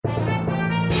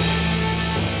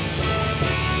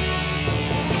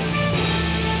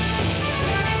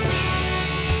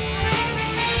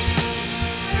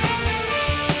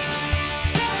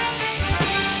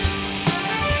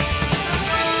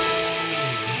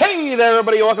Hey there,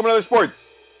 everybody. Welcome to another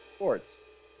Sports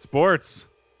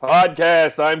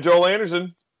podcast. I'm Joel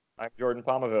Anderson. I'm Jordan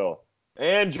Palmaville.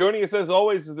 And joining us, as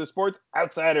always, is the sports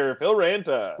outsider, Phil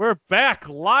Ranta. We're back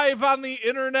live on the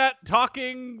internet,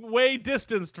 talking way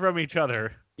distanced from each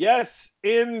other. Yes,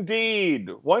 indeed.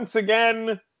 Once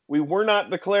again, we were not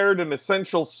declared an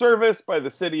essential service by the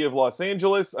city of Los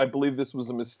Angeles. I believe this was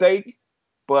a mistake.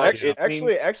 But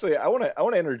actually, I want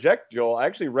to interject, Joel. I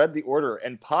actually read the order,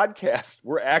 and podcasts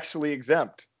were actually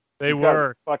exempt. They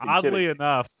were, oddly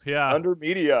enough, yeah. Under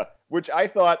media, which I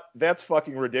thought, that's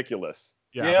fucking ridiculous.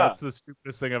 Yeah, that's the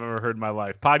stupidest thing I've ever heard in my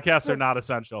life. Podcasts are not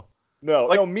essential.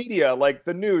 No, media, like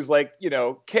the news, like,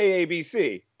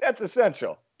 KABC, that's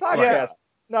essential. Podcasts,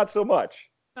 not so much.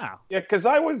 No. Yeah, because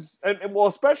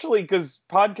especially because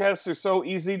podcasts are so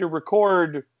easy to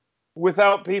record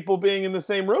without people being in the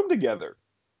same room together.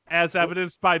 As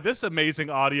evidenced by this amazing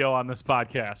audio on this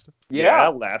podcast. Yeah,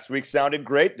 last week sounded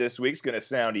great. This week's going to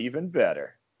sound even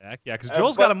better. Heck yeah, because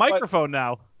Joel's got a microphone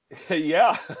now.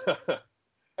 Yeah.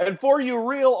 And for you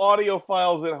real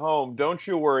audiophiles at home, don't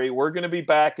you worry. We're going to be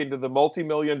back into the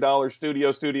multi-million-dollar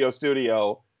studio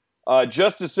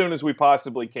just as soon as we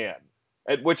possibly can.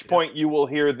 At which point you will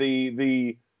hear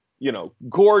the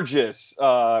gorgeous,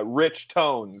 rich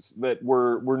tones that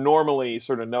we're normally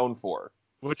sort of known for.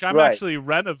 Which I'm actually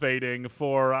renovating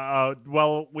for,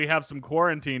 we have some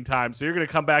quarantine time. So you're going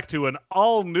to come back to an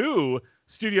all-new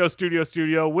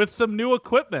studio with some new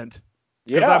equipment.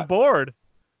 Because I'm bored.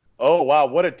 Oh, wow.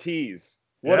 What a tease.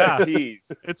 What a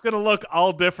tease. It's going to look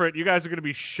all different. You guys are going to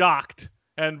be shocked.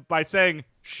 And by saying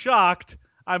shocked,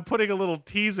 I'm putting a little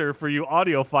teaser for you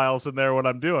audiophiles in there what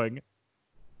I'm doing.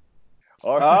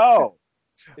 All right. Oh.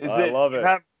 I love it.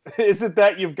 Is it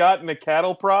that you've gotten a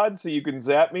cattle prod so you can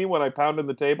zap me when I pound on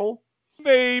the table?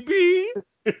 Maybe.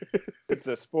 It's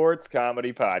a sports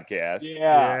comedy podcast.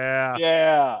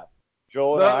 Yeah.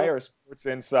 Joel and I are sports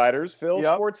insiders. Phil,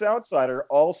 sports outsider,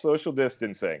 all social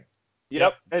distancing.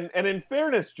 Yep. And in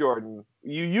fairness, Jordan,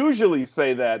 you usually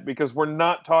say that because we're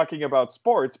not talking about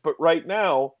sports, but right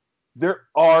now, there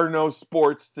are no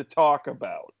sports to talk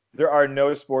about. There are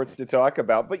no sports to talk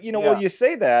about. But, well, you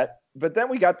say that, but then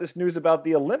we got this news about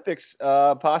the Olympics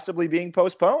possibly being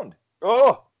postponed.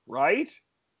 Oh, right?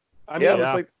 We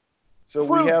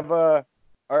have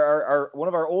our one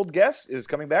of our old guests is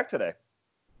coming back today.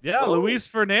 Yeah, Luis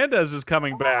Fernandez is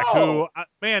coming back, who,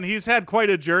 man, he's had quite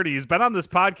a journey. He's been on this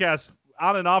podcast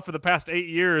on and off for the past 8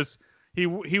 years. He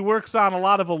works on a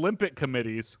lot of Olympic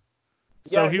committees.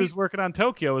 So he was working on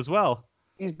Tokyo as well.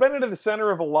 He's been into the center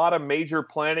of a lot of major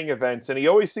planning events, and he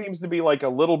always seems to be like a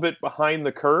little bit behind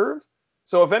the curve.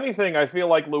 So if anything, I feel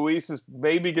like Luis is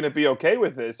maybe going to be okay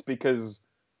with this because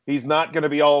he's not going to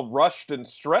be all rushed and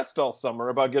stressed all summer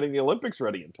about getting the Olympics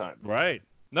ready in time. Right.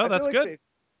 No, that's good.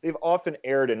 They've often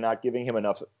erred in not giving him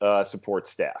enough support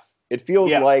staff. It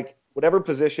feels like whatever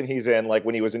position he's in, like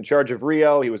when he was in charge of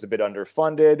Rio, he was a bit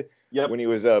underfunded. Yep. When he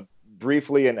was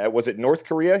briefly in, was it North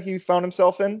Korea he found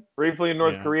himself in? Briefly in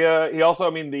North Korea. He also,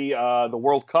 the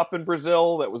World Cup in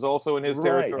Brazil, that was also in his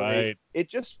territory. Right. It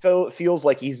just feels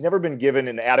like he's never been given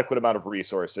an adequate amount of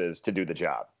resources to do the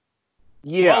job.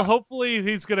 Yeah. Well, hopefully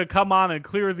he's going to come on and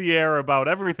clear the air about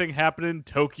everything happening in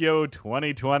Tokyo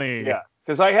 2020. Yeah.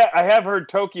 Because I have heard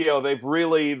Tokyo, they've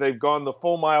gone the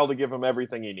full mile to give him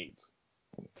everything he needs.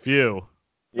 Phew.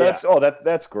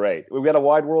 That's great. We've got a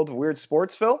wide world of weird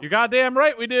sports, Phil. You're goddamn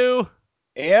right we do.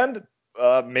 And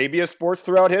maybe a sports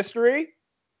throughout history.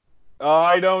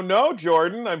 I don't know,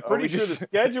 Jordan. I'm pretty sure the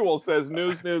schedule says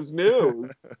news.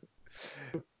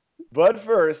 But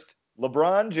first,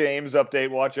 LeBron James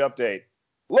watch update.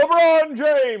 LeBron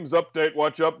James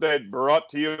watch update brought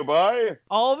to you by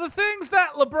all the things that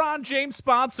LeBron James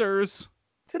sponsors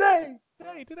today.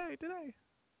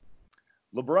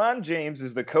 LeBron James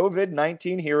is the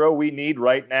COVID-19 hero we need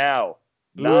right now.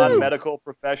 Non-medical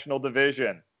professional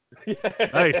division.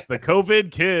 Nice, the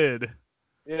COVID kid.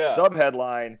 Yeah.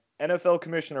 Subheadline: NFL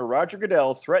Commissioner Roger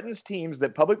Goodell threatens teams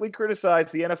that publicly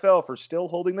criticize the NFL for still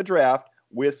holding the draft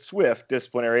with swift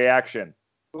disciplinary action.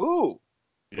 Ooh.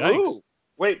 Yikes. Ooh.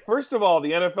 Wait, first of all,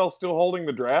 the NFL still holding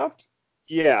the draft?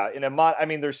 Yeah,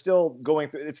 they're still going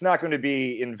through. It's not going to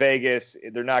be in Vegas.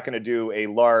 They're not going to do a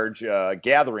large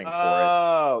gathering for it.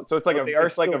 Oh, so it's like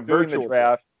a virtual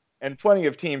draft. And plenty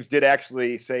of teams did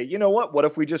actually say, you know what? What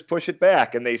if we just push it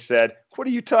back? And they said, what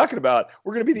are you talking about?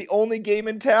 We're going to be the only game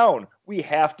in town. We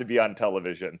have to be on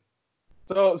television.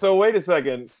 So wait a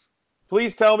second.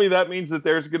 Please tell me that means that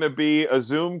there's going to be a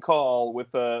Zoom call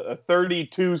with a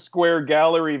 32-square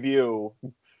gallery view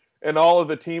and all of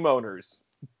the team owners.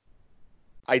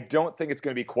 I don't think it's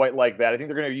going to be quite like that. I think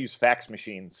they're going to use fax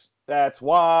machines. That's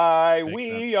why Makes we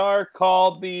sense. are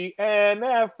called the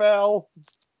NFL.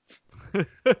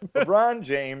 LeBron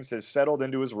James has settled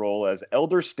into his role as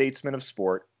elder statesman of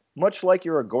sport, much like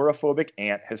your agoraphobic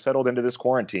aunt has settled into this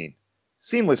quarantine,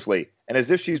 seamlessly, and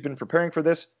as if she's been preparing for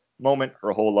this moment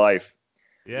her whole life.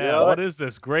 Yeah, Yep. what is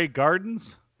this? Grey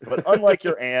Gardens? But unlike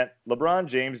your aunt, LeBron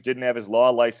James didn't have his law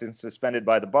license suspended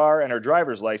by the bar and her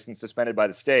driver's license suspended by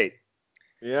the state.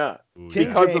 Yeah, Ooh, King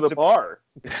yeah. because of the James- bar.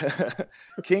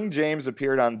 King James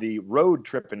appeared on the Road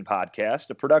Trippin'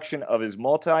 podcast, a production of his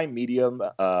multimedia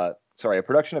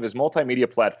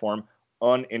platform,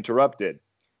 Uninterrupted.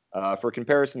 For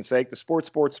comparison's sake, the Sports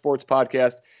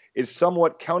podcast is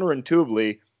somewhat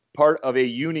counterintuitively part of a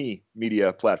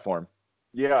uni-media platform.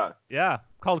 Yeah. Yeah,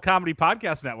 called Comedy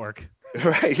Podcast Network.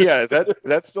 Right? Yeah. Is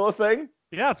that still a thing?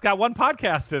 Yeah, it's got one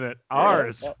podcast in it.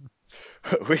 Ours.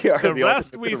 We are The the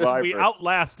rest ultimate we survivor.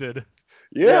 outlasted.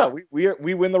 Yeah,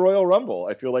 we win the Royal Rumble.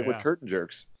 I feel like with Yeah. curtain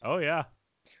jerks. Oh yeah.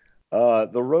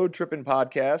 The Road Trippin'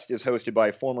 podcast is hosted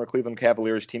by former Cleveland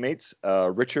Cavaliers teammates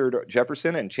Richard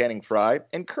Jefferson and Channing Frye,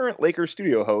 and current Lakers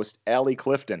studio host Allie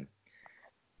Clifton.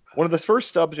 One of the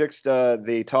first subjects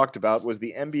they talked about was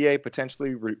the NBA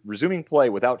potentially resuming play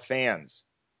without fans.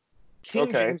 King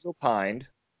Okay. James opined,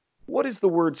 "What is the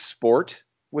word sport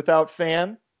without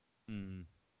fan?" Hmm.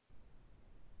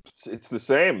 It's the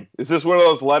same. Is this one of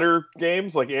those letter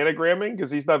games like anagramming?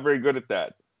 Because he's not very good at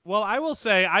that. Well, I will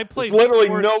say I played There's literally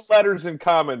sports. no letters in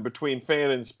common between fan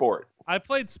and sport. I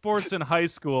played sports in high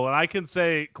school, and I can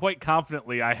say quite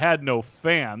confidently I had no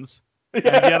fans, and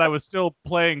yet I was still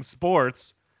playing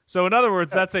sports. So, in other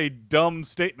words, that's a dumb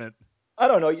statement. I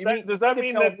don't know. Does that you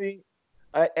mean tell that- me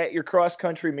at your cross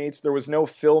country meets there was no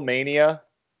Phil Mania?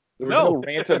 There was no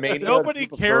Rantamania? Nobody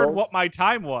group of cared girls? what my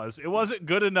time was. It wasn't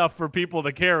good enough for people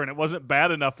to care, and it wasn't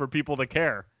bad enough for people to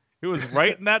care. It was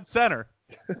right in that center.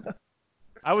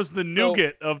 I was the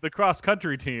nougat of the cross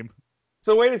country team.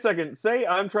 So wait a second. Say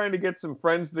I'm trying to get some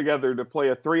friends together to play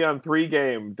a 3-on-3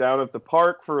 game down at the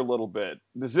park for a little bit.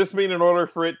 Does this mean in order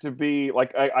for it to be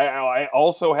like I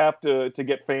also have to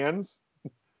get fans?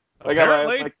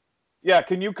 Apparently. Yeah,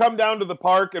 can you come down to the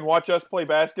park and watch us play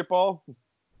basketball?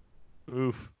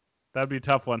 Oof. That'd be a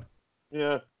tough one.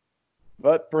 Yeah.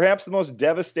 But perhaps the most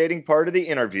devastating part of the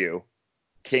interview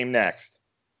came next.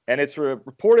 And it's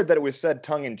reported that it was said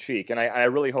tongue-in-cheek, and I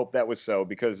really hope that was so,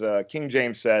 because King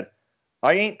James said,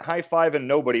 "I ain't high-fiving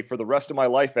nobody for the rest of my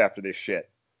life after this shit.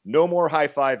 No more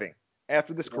high-fiving.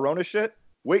 After this corona shit,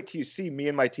 wait till you see me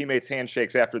and my teammates'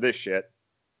 handshakes after this shit."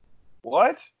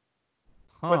 What?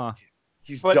 Huh.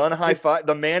 He's But done high-five.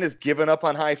 The man has given up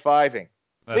on high-fiving.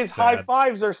 That's His high sad.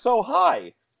 fives are so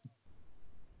high.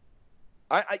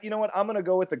 You know what? I'm going to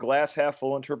go with the glass half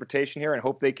full interpretation here and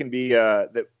hope they can be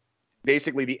that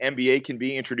basically the NBA can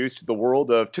be introduced to the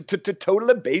world of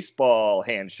total baseball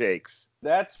handshakes.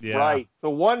 That's Yeah. right. The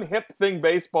one hip thing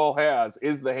baseball has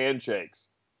is the handshakes.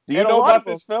 Do you And a know lot about of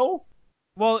them- this, Phil?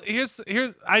 Well, here's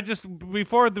I just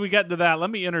before we get into that,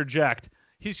 let me interject.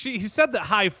 He said that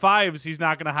high fives he's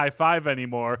not going to high five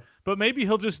anymore, but maybe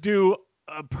he'll just do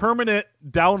a permanent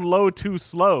down low two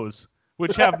slows,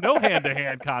 which have no hand to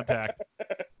hand contact.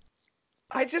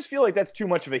 I just feel like that's too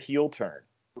much of a heel turn.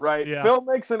 Right. Yeah. Phil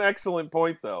makes an excellent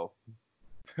point, though.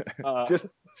 Just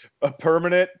a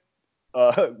permanent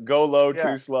go low,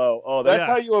 Yeah. too slow. Oh, That's Yeah.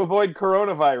 how you avoid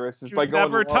coronavirus is You by going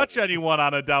never low. touch anyone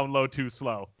on a down low too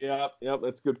slow. Yep,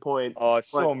 that's a good point. oh, it's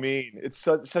so mean. It's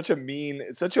such a mean.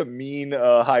 It's such a mean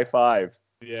high five.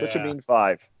 Yeah. Such a mean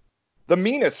five. The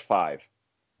meanest five.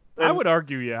 I would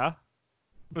argue, yeah.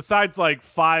 Besides like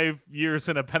 5 years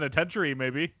in a penitentiary,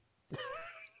 maybe.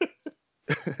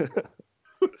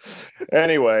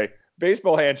 Anyway,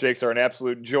 baseball handshakes are an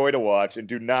absolute joy to watch and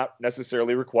do not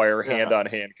necessarily require Yeah.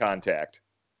 hand-on-hand contact.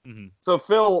 Hmm. So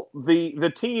Phil,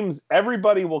 the teams,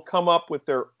 everybody will come up with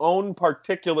their own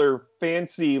particular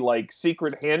fancy like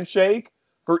secret handshake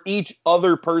for each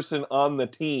other person on the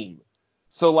team.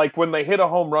 So like when they hit a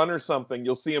home run or something,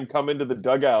 you'll see them come into the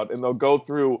dugout and they'll go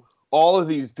through all of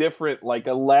these different like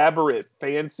elaborate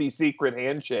fancy secret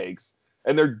handshakes,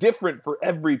 and they're different for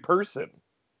every person.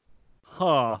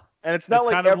 Huh. And it's not It's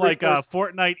like kind of every like person-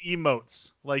 Fortnite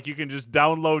emotes. Like you can just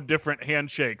download different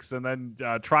handshakes and then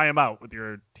try them out with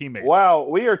your teammates. Wow,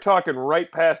 we are talking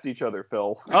right past each other,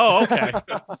 Phil. Oh, okay.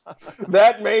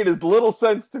 That made as little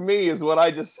sense to me as what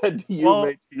I just said to you Well,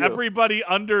 made to you. everybody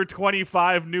under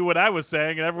 25 knew what I was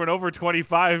saying, and everyone over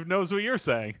 25 knows what you're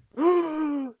saying.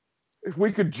 If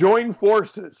we could join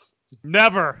forces.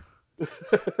 Never.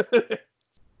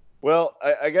 Well,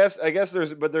 I guess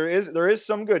there is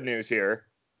some good news here,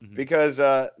 Mhm. because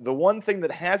the one thing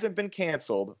that hasn't been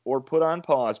canceled or put on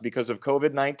pause because of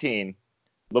COVID-19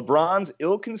 LeBron's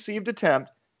ill-conceived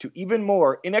attempt to even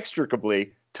more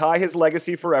inextricably tie his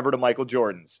legacy forever to Michael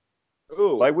Jordan's.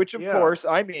 Ooh, By which, of course,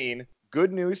 I mean,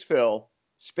 good news, Phil.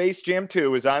 Space Jam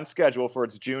 2 is on schedule for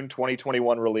its June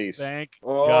 2021 release. Thank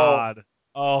God.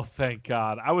 Oh, thank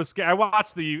God. I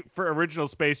watched the original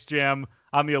Space Jam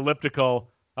on the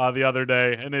elliptical the other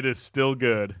day, and it is still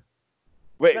good.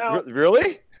 Wait,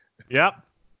 really? Yep.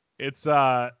 It's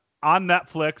on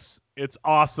Netflix. It's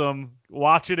awesome.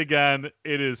 Watch it again.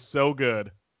 It is so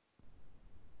good.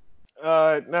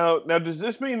 Now, does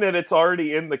this mean that it's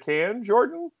already in the can,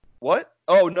 Jordan? What?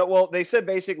 Oh, no. Well, they said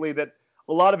basically that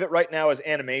a lot of it right now is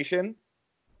animation.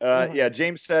 Yeah,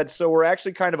 James said, so we're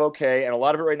actually kind of okay, and a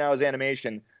lot of it right now is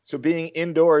animation. So being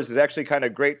indoors is actually kind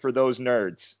of great for those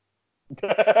nerds.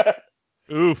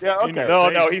 Oof. Yeah, okay.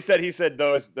 No, he said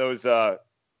those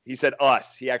he said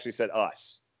us. He actually said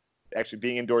us. Actually,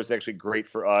 being indoors is actually great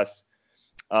for us.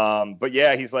 But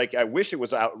yeah, he's like, I wish it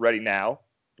was out ready now,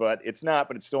 but it's not,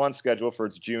 but it's still on schedule for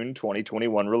its June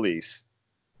 2021 release.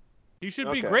 You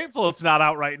should be grateful it's not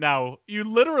out right now. You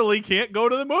literally can't go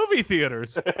to the movie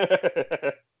theaters.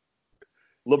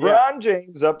 LeBron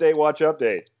James update, watch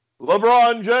update.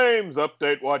 LeBron James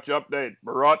update, watch update.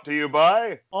 Brought to you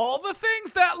by all the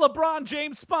things that LeBron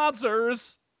James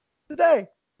sponsors today.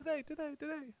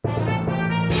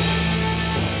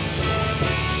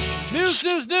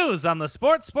 News on the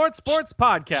Sports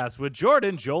podcast with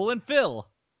Jordan, Joel, and Phil.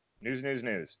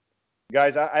 News.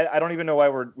 Guys, I don't even know why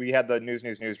we had the news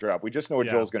drop. We just know what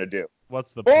Joel's going to do.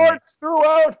 What's the Sports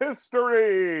throughout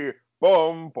history.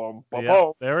 Boom, boom, boom,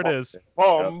 boom. There it is.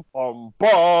 Boom, boom,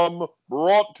 boom.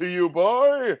 Brought to you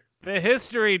by the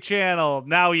History Channel.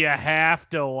 Now you have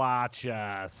to watch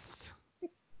us.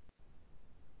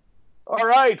 All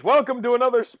right, welcome to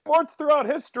another Sports Throughout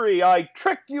History. I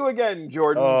tricked you again,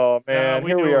 Jordan. Oh, man,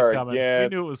 here we are again. We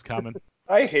knew it was coming.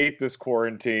 I hate this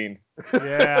quarantine.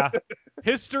 Yeah.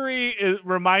 History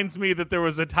reminds me that there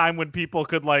was a time when people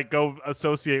could, go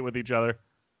associate with each other.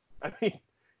 I mean,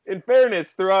 in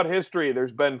fairness, throughout history,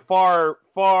 there's been far,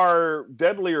 far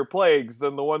deadlier plagues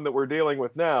than the one that we're dealing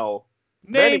with now.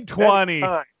 Name 20. He's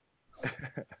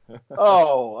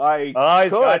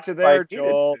got you there,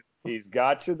 Joel. He's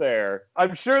got you there.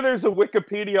 I'm sure there's a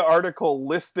Wikipedia article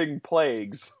listing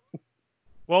plagues.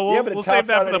 Well, we'll save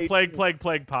that for the Plague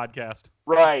podcast.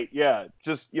 Right, yeah.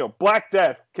 Just, Black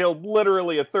Death killed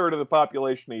literally a third of the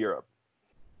population of Europe.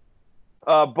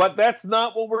 But that's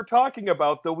not what we're talking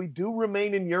about, though. We do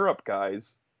remain in Europe,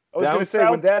 guys. I was going to say,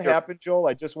 when that happened, Joel,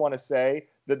 I just want to say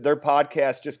that their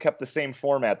podcast just kept the same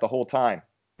format the whole time.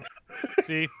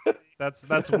 See,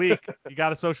 that's weak. You got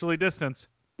to socially distance.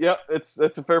 Yep, that's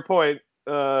a fair point.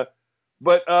 But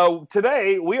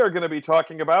today we are going to be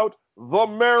talking about the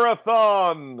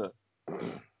marathon.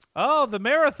 Oh, the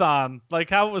marathon, like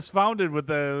how it was founded with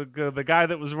the guy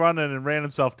that was running and ran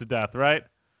himself to death, right?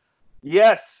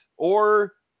 Yes,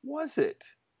 or was it?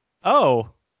 Oh,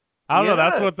 I don't know.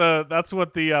 That's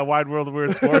what the Wide World of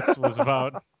Weird Sports was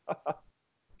about.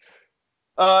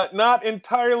 Not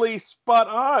entirely spot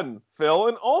on, Phil.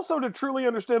 And also, to truly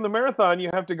understand the marathon, you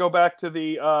have to go back to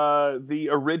the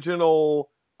original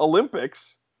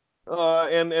Olympics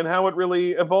and how it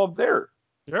really evolved there.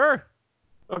 Sure.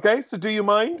 Okay, so do you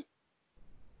mind?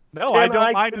 No, I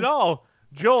don't mind at all.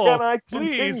 Joel,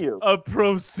 please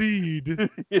proceed.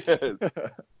 Yes.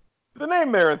 The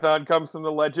name marathon comes from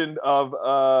the legend of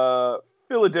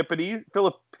Philippides.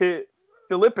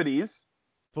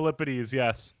 Philippides,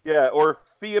 yes. Yeah, or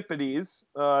Pheippides,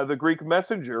 the Greek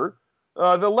messenger.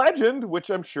 The legend, which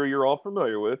I'm sure you're all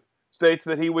familiar with, states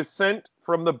that he was sent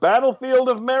from the battlefield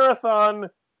of Marathon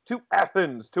to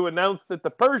Athens to announce that the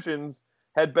Persians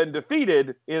had been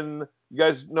defeated in... You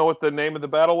guys know what the name of the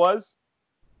battle was?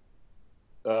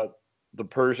 The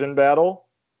Persian battle?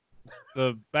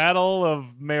 The Battle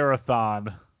of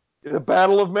Marathon. The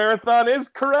Battle of Marathon is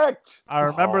correct. I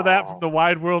remember that from the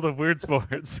Wide World of Weird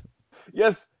Sports.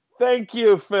 Yes, thank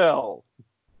you, Phil.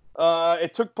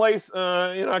 It took place in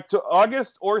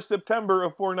August or September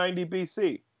of 490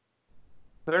 BC.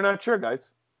 They're not sure,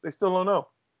 guys. They still don't know.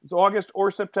 It's August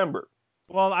or September.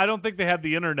 Well, I don't think they had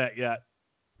the internet yet.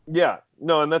 Yeah,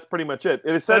 no, and that's pretty much it.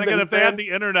 It is said that if they had the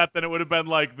internet, then it would have been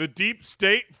like the deep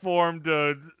state formed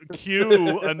a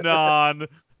QAnon,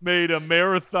 made a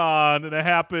marathon, and it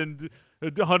happened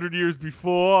 100 years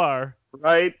before.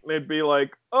 Right? They'd be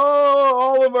like, oh,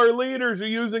 all of our leaders are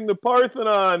using the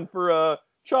Parthenon for a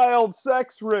child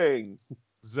sex ring.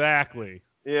 Exactly.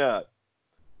 Yeah.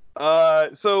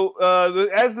 As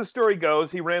the story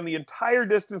goes, he ran the entire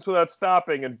distance without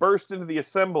stopping and burst into the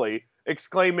assembly,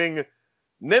 exclaiming,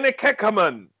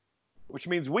 Nenekekaman, which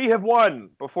means we have won,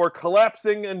 before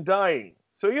collapsing and dying.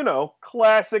 So,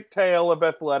 classic tale of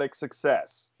athletic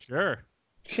success. Sure.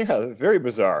 Yeah, very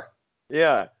bizarre.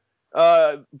 Yeah.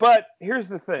 But here's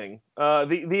the thing.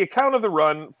 The account of the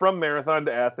run from Marathon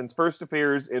to Athens first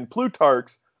appears in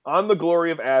Plutarch's On the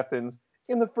Glory of Athens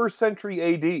in the 1st century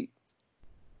AD.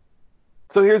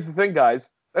 So here's the thing, guys.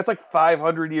 That's like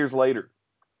 500 years later.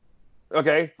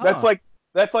 Okay? Huh.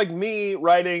 That's like me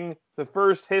writing the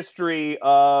first history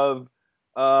of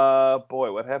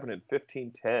what happened in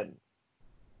 1510?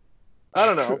 I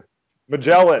don't know.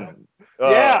 Magellan.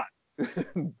 Yeah.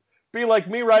 Be like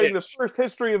me writing the Itch. first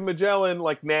history of Magellan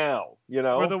like now,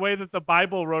 Or the way that the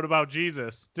Bible wrote about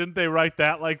Jesus. Didn't they write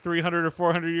that like 300 or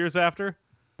 400 years after?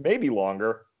 Maybe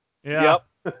longer. Yeah.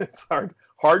 Yep. It's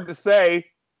hard to say.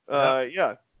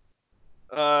 Yeah.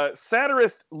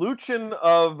 Satirist Lucian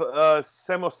of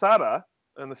Samosata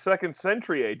in the 2nd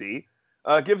century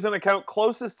AD gives an account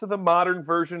closest to the modern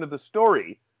version of the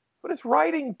story, but is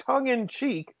writing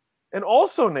tongue-in-cheek and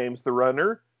also names the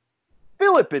runner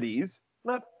Philippides,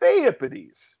 not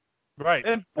Phaeophides. Right.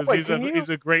 And Because boy, he's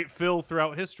a great fill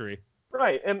throughout history.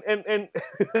 right, and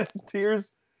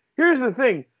here's the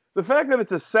thing: the fact that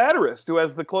it's a satirist who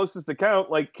has the closest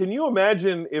account. Like, can you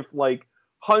imagine if, like,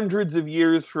 hundreds of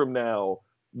years from now,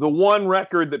 the one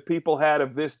record that people had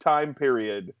of this time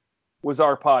period was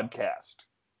our podcast?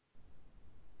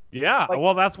 Yeah. Like-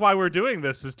 Well, that's why we're doing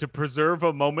this, is to preserve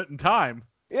a moment in time.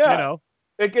 Yeah, You know.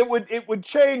 it would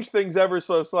change things ever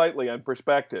so slightly on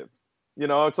perspective.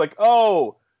 It's like,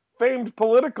 oh, famed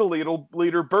political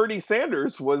leader Bernie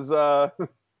Sanders was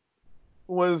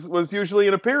usually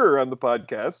an appearer on the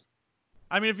podcast.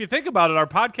 I mean, if you think about it, our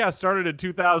podcast started in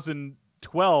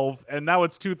 2012, and now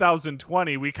it's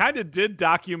 2020. We kind of did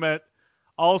document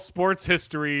all sports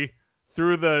history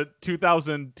through the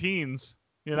 2000 teens.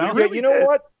 You know? really You know did.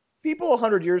 what? People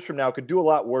 100 years from now could do a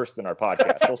lot worse than our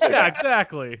podcast. They'll say Yeah, that.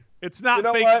 exactly. It's not You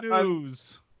know fake what?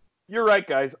 news. You're right,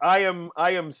 guys. I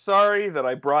am sorry that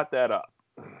I brought that up.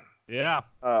 Yeah.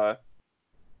 But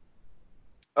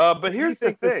You here's the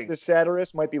think this- thing. the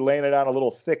satirist might be laying it on a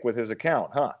little thick with his account,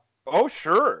 huh? Oh,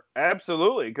 sure.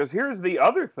 Absolutely. Because here's the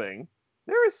other thing.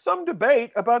 There is some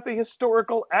debate about the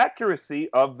historical accuracy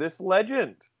of this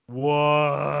legend.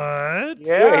 What?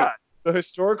 Yeah. The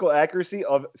historical accuracy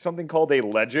of something called a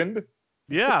legend?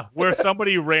 Yeah, where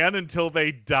somebody ran until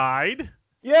they died.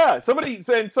 Yeah. Somebody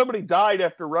died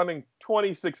after running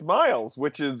 26 miles,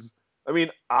 which is, I mean,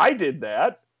 I did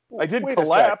that. I did Wait a sec,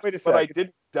 collapse, wait a but I sec.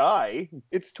 didn't die.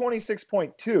 It's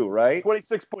 26.2, right?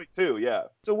 26.2, yeah.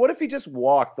 So what if he just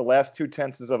walked the last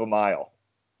 0.2 of a mile?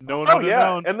 No, Oh,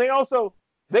 yeah. And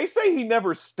they say he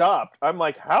never stopped. I'm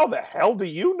like, how the hell do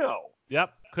you know?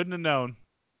 Yep, couldn't have known.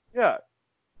 Yeah.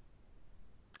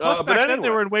 Plus, But back then they anyway.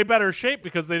 were in way better shape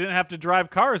because they didn't have to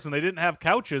drive cars and they didn't have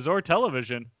couches or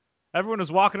television. Everyone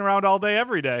was walking around all day,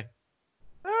 every day.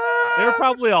 They were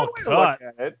probably that's a all good way to look cut.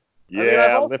 at it. Yeah, I mean,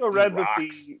 I've also lifting read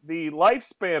rocks. that the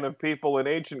lifespan of people in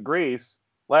ancient Greece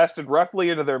lasted roughly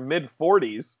into their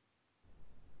mid-40s.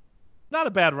 Not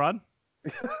a bad run.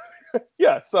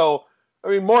 Yeah, so, I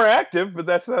mean, more active, but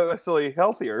that's not necessarily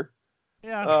healthier.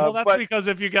 Yeah, well, that's but- because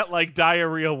if you get like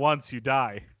diarrhea once, you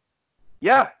die.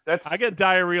 Yeah, that's... I get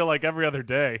diarrhea like every other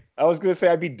day. I was going to say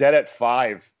I'd be dead at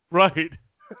 5. Right.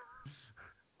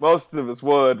 Most of us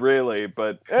would, really,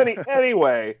 but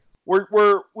anyway,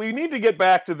 we need to get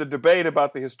back to the debate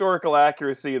about the historical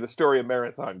accuracy of the story of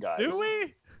Marathon, guys. Do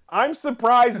we? I'm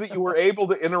surprised that you were able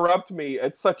to interrupt me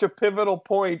at such a pivotal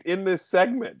point in this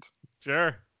segment.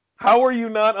 Sure. How are you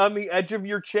not on the edge of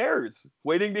your chairs,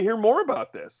 waiting to hear more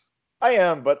about this? I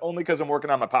am, but only because I'm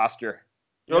working on my posture.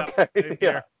 Yep, Okay, same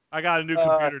yeah. here. I got a new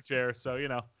computer chair, so you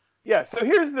know. Yeah, so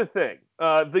here's the thing.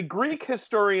 The Greek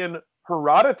historian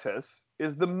Herodotus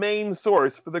is the main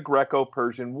source for the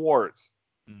Greco-Persian Wars.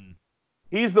 Mm.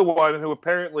 He's the one who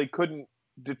apparently couldn't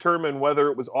determine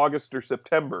whether it was August or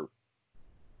September.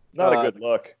 Not a good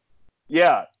look.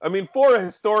 Yeah, I mean, for a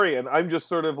historian, I'm just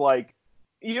sort of like,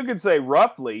 you could say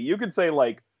roughly, you could say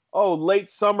like, oh, late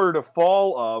summer to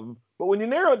fall of, but when you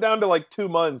narrow it down to like 2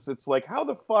 months, it's like, how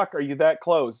the fuck are you that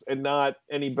close and not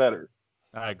any better?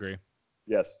 I agree.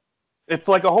 Yes. It's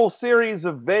like a whole series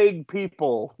of vague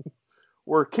people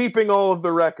were keeping all of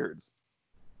the records.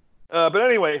 But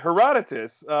anyway,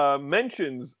 Herodotus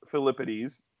mentions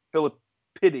Philippides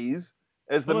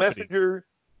as the Philippides. messenger,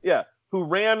 who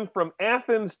ran from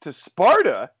Athens to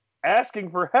Sparta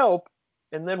asking for help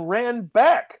and then ran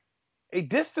back a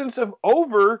distance of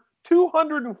over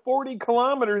 240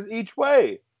 kilometers each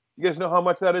way. You guys know how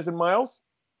much that is in miles?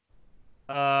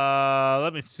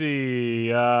 Let me see.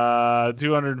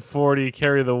 240,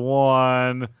 carry the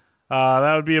 1.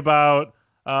 That would be about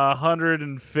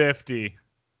 150.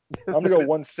 I'm going to go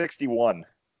 161.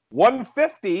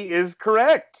 150 is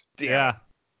correct. Yeah.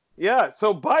 Yeah.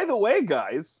 So, by the way,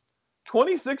 guys,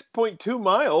 26.2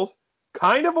 miles,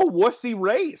 kind of a wussy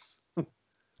race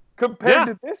compared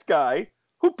to this guy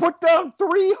who put down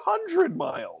 300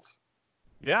 miles.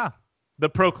 Yeah. The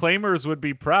Proclaimers would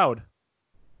be proud.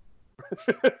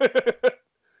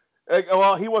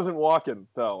 Well, he wasn't walking,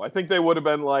 though. I think they would have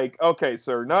been like, okay,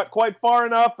 sir, not quite far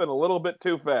enough and a little bit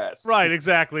too fast. Right,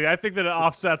 exactly. I think that it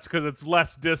offsets because it's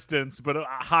less distance, but a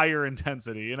higher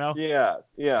intensity, you know? Yeah.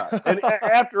 And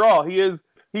after all, he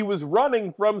was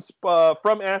running from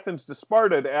Athens to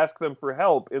Sparta to ask them for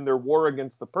help in their war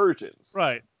against the Persians.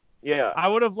 Right. Yeah. I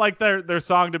would have liked their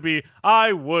song to be,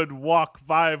 I would walk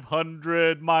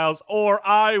 500 miles or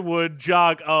I would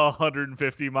jog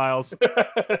 150 miles.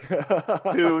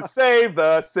 To save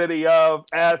the city of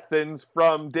Athens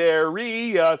from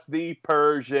Darius, the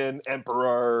Persian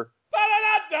emperor.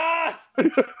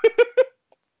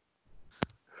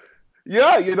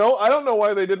 Yeah, I don't know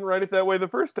why they didn't write it that way the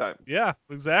first time. Yeah,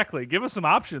 exactly. Give us some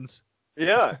options.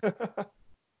 Yeah.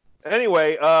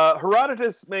 Anyway,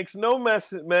 Herodotus makes no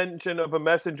mention of a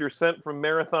messenger sent from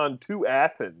Marathon to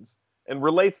Athens and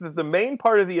relates that the main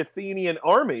part of the Athenian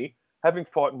army, having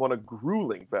fought and won a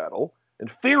grueling battle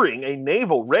and fearing a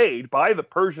naval raid by the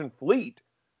Persian fleet,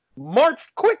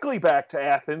 marched quickly back to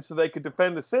Athens so they could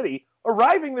defend the city,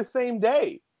 arriving the same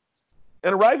day.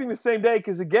 And arriving the same day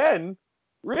because, again,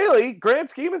 really,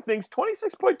 grand scheme of things,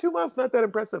 26.2 miles, not that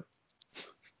impressive.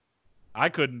 I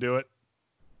couldn't do it.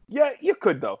 Yeah, you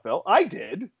could though, Phil. I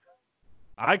did.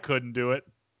 I couldn't do it.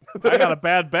 I got a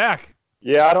bad back.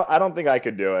 Yeah, I don't think I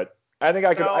could do it. I think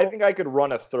I could. No. I think I could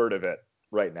run a third of it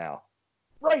right now.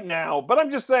 Right now, but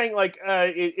I'm just saying, like,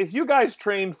 if you guys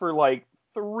trained for like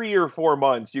 3 or 4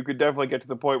 months, you could definitely get to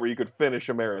the point where you could finish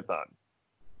a marathon.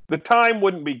 The time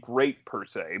wouldn't be great per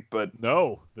se, but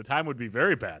No, the time would be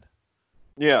very bad.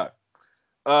 yeah.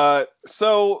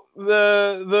 So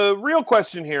the real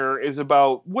question here is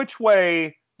about which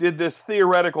way did this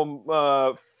theoretical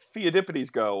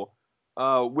Pheidippides go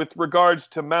with regards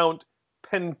to Mount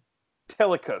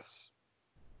Pentelicus?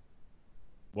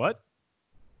 What?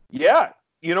 Yeah.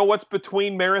 You know what's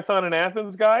between Marathon and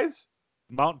Athens, guys?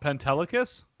 Mount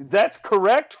Pentelicus? That's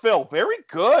correct, Phil. Very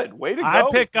good. Way to go. I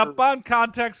pick up on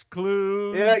context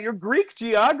clues. Yeah, your Greek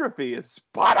geography is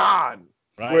spot on.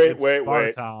 Right, Wait.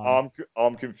 Spartan.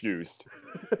 I'm confused.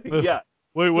 Yeah.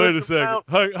 Wait a second.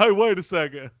 Hey, wait a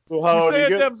second. So how You did he saying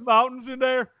get? them's mountains in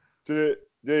there? Did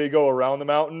he go around the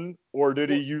mountain, or did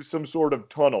he use some sort of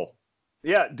tunnel?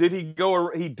 Yeah, did he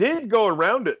go? He did go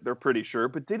around it, they're pretty sure,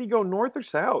 but did he go north or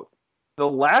south? The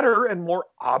latter and more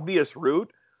obvious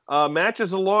route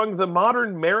matches along the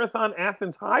modern Marathon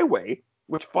Athens Highway,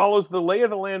 which follows the lay of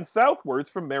the land southwards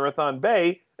from Marathon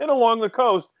Bay and along the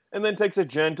coast, and then takes a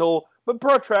gentle but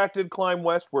protracted climb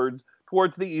westwards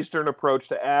towards the eastern approach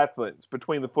to Athens,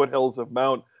 between the foothills of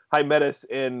Mount Hymettus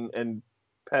and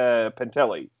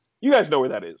Penteli. You guys know where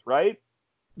that is, right?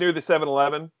 Near the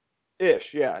 7-Eleven?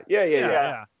 Ish, yeah.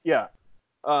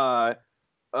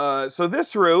 So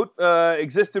this route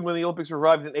existed when the Olympics were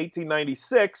revived in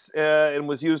 1896 and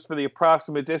was used for the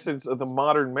approximate distance of the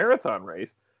modern marathon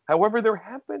race. However, there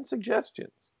have been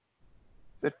suggestions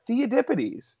that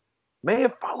Pheidippides may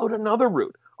have followed another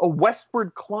route, a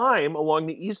westward climb along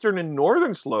the eastern and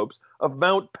northern slopes of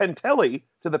Mount Penteli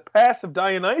to the Pass of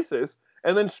Dionysus,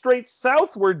 and then straight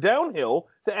southward downhill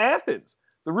to Athens.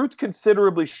 The route's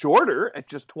considerably shorter at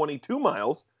just 22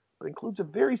 miles, but includes a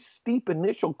very steep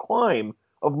initial climb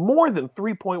of more than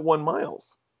 3.1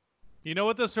 miles. You know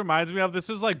what this reminds me of? This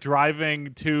is like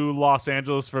driving to Los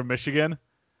Angeles from Michigan,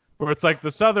 where it's like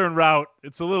the southern route,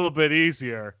 it's a little bit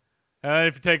easier. And then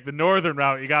if you take the northern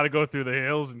route, you got to go through the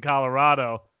hills in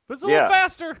Colorado. But it's a little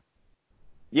faster.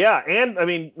 Yeah, and I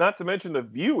mean, not to mention the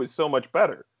view is so much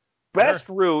better. Best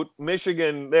route,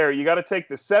 Michigan, there. You got to take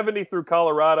the 70 through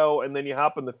Colorado, and then you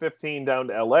hop on the 15 down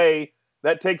to L.A.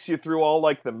 That takes you through all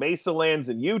like the Mesa lands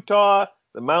in Utah,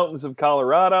 the mountains of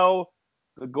Colorado,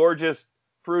 the gorgeous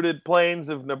fruited plains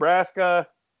of Nebraska.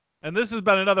 And this has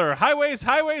been another Highways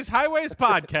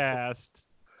podcast.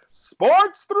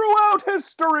 Sports throughout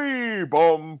history.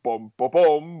 Boom, boom, boom,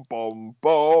 boom, boom,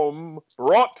 boom.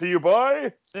 Brought to you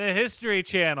by The History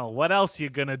Channel. What else you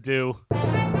gonna do? Now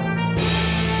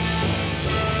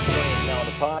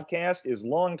the podcast is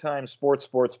longtime sports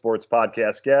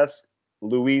podcast guest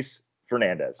Luis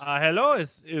Fernandez. Hello,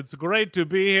 it's great to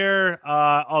be here.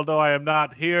 Although I am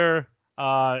not here,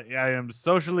 I am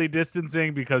socially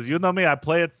distancing because you know me, I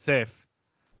play it safe.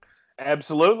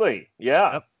 Absolutely.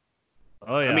 Yeah. Yep.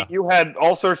 Oh yeah. I mean, you had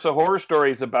all sorts of horror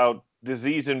stories about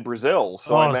disease in Brazil.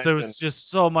 So I imagine there was just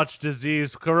so much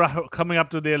disease coming up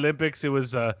to the Olympics. It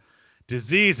was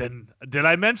disease, and did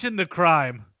I mention the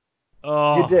crime?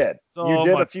 Oh, You did. So You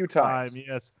did a much few crime, times.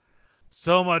 yes,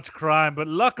 so much crime. But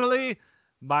luckily,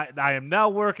 I am now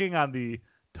working on the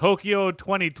Tokyo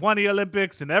 2020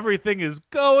 Olympics, and everything is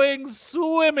going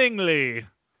swimmingly.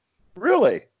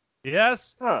 Really?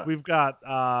 Yes, Huh. we've got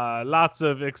lots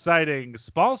of exciting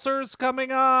sponsors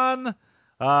coming on.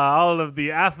 All of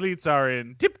the athletes are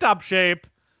in tip-top shape,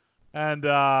 and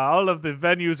all of the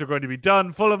venues are going to be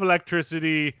done full of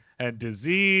electricity and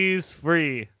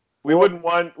disease-free. we wouldn't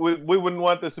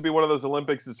want this to be one of those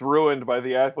Olympics that's ruined by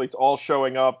the athletes all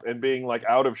showing up and being like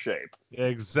out of shape.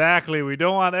 Exactly. We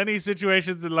don't want any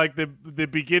situations in like the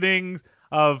beginning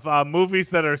of movies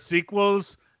that are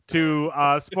sequels to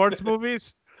sports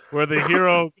movies where the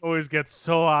hero always gets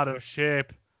so out of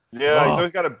shape. Yeah, he's Oh.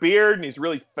 always got a beard and he's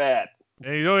really fat.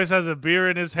 And he always has a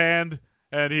beer in his hand,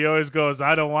 and he always goes,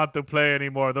 I don't want to play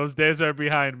anymore. Those days are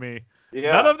behind me.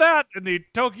 Yeah. None of that in the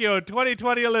Tokyo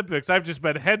 2020 Olympics. I've just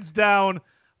been heads down,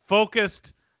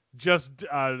 focused, just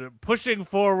pushing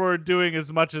forward, doing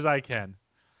as much as I can.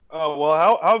 Oh, well,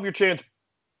 how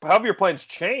have your plans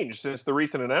changed since the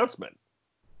recent announcement?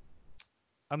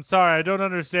 I'm sorry, I don't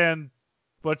understand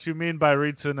what you mean by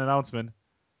recent announcement.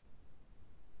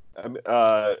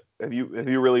 Have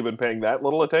you really been paying that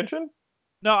little attention?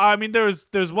 No, I mean there's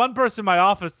one person in my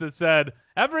office that said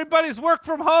everybody's work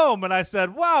from home, and I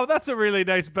said, wow, that's a really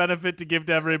nice benefit to give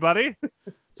to everybody.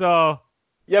 So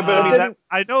Yeah, but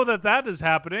I know that is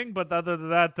happening, but other than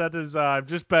that, that is I've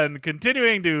just been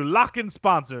continuing to lock in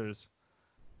sponsors.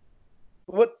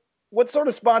 What sort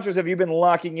of sponsors have you been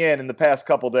locking in the past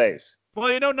couple days?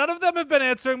 Well, none of them have been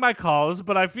answering my calls,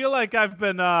 but I feel like I've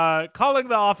been calling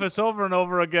the office over and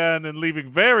over again and leaving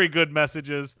very good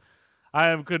messages. I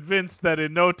am convinced that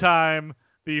in no time,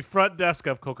 the front desk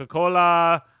of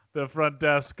Coca-Cola, the front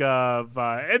desk of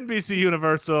NBC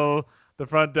Universal, the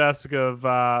front desk of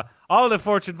all the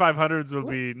Fortune 500s will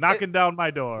be knocking down my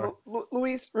door.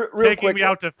 Luis, real taking quick. Me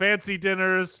out to fancy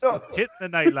dinners, No. hitting the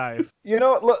nightlife.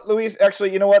 Luis,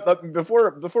 actually, you know what?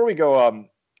 Before we go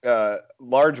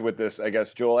large with this, I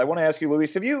guess, Joel, I want to ask you,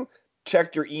 Luis, have you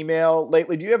checked your email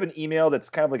lately? Do you have an email that's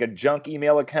kind of like a junk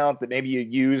email account that maybe you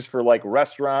use for like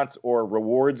restaurants or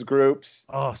rewards groups?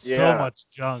 Oh, so much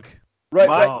junk. Right.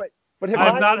 But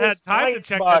I've not had time to Nice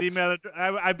check box. that email.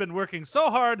 I've been working so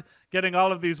hard getting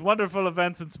all of these wonderful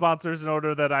events and sponsors in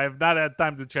order that I have not had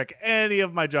time to check any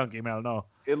of my junk email. No.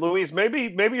 Hey, Luis,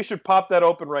 maybe you should pop that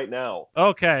open right now.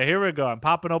 Okay, here we go. I'm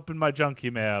popping open my junk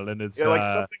email, and it's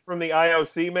Like something from the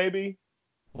IOC, maybe.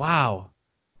 wow.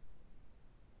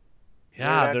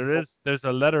 Yeah, there's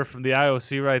a letter from the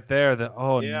IOC right there.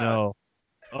 No.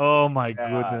 Oh my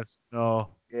goodness, no.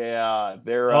 Yeah,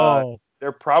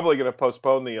 they're probably going to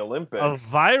postpone the Olympics. A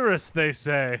virus, they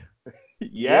say.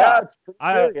 Yeah, it's pretty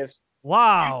serious.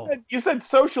 Wow. You said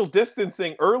social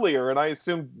distancing earlier, and I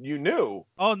assumed you knew.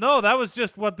 Oh no, that was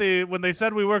just when they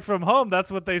said we work from home,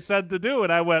 that's what they said to do,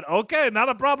 and I went, okay, not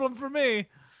a problem for me.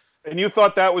 And you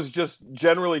thought that was just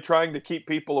generally trying to keep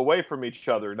people away from each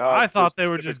other. I thought they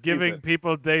were just giving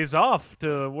people days off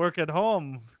to work at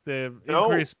home to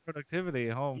increase productivity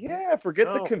at home. Yeah,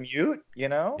 forget the commute,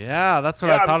 Yeah, that's what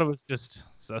I thought. It was just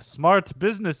a smart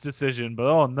business decision, but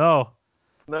oh no.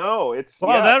 No, it's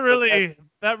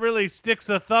that really sticks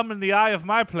a thumb in the eye of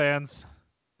my plans.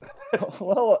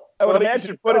 Well, I would imagine you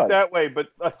should put it that way, but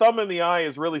a thumb in the eye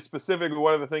is really specifically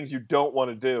one of the things you don't want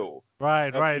to do.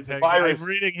 Right. I'm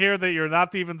reading here that you're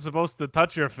not even supposed to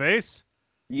touch your face.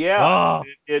 Yeah.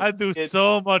 I do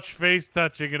so much face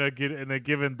touching in a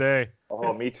given day.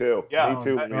 Oh, me too. Yeah, me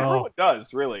too. Everyone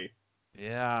does, really.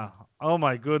 Yeah. Oh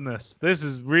my goodness, this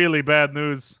is really bad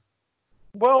news.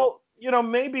 Well,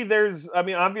 maybe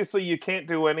obviously you can't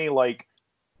do any like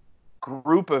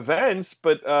group events,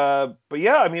 but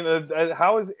yeah,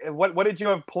 what did you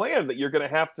have planned that you're gonna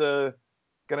have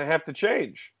to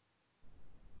change?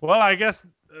 Well, I guess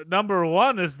number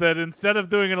one is that instead of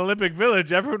doing an Olympic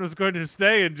Village, everyone was going to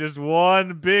stay in just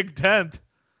one big tent.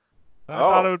 I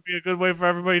thought it would be a good way for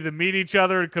everybody to meet each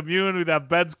other and commune. We'd have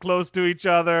beds close to each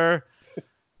other.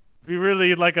 Be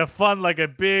really like a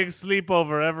big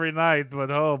sleepover every night.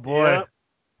 But oh boy, yeah,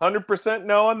 100%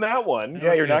 no on that one.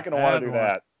 Yeah, you're not going to want to do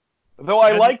that. Though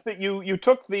I like that you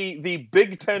took the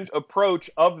big tent approach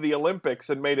of the Olympics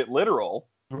and made it literal.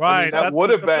 Right, that would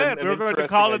have been. We were going to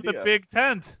call it the big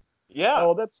tent. Yeah.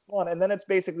 Oh, that's fun. And then it's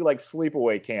basically like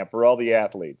sleepaway camp for all the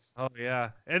athletes. Oh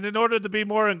yeah. And in order to be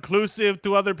more inclusive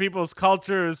to other people's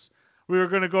cultures, we were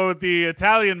going to go with the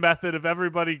Italian method of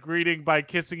everybody greeting by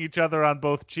kissing each other on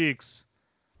both cheeks.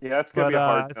 Yeah, it's gonna But be a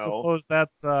hard I no. suppose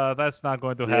that's not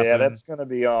going to happen. Yeah, that's going to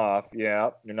be off.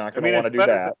 Yeah, you're not going to want to do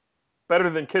that. Better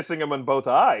than kissing him on both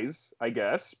eyes, I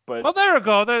guess. But well, there we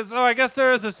go. So I guess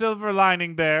there is a silver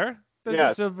lining there. There's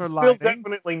a silver still lining.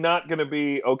 definitely not going to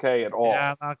be okay at all.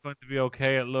 Yeah, not going to be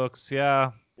okay. It looks.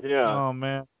 Yeah. Yeah. Oh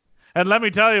man. And let me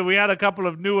tell you, we had a couple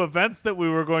of new events that we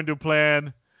were going to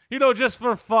plan. Just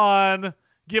for fun.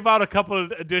 Give out a couple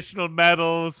of additional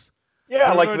medals.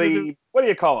 Yeah, like what do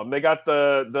you call them? They got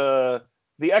the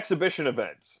exhibition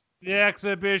events. The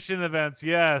exhibition events,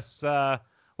 yes. Well,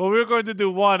 we were going to do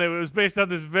one. It was based on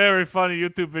this very funny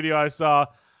YouTube video I saw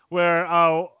where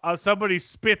somebody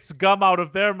spits gum out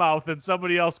of their mouth and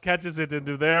somebody else catches it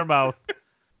into their mouth.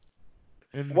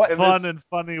 In fun and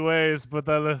funny ways, but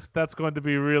that's going to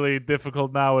be really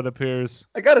difficult now, it appears.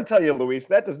 I got to tell you, Luis,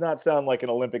 that does not sound like an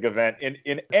Olympic event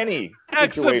in any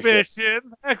situation.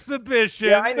 Exhibition.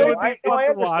 Yeah, I know. I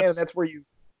understand that's where you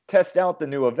test out the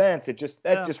new events.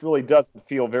 That just really doesn't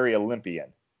feel very Olympian.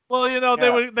 Well,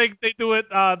 they do it.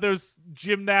 There's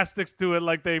gymnastics to it,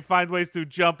 like they find ways to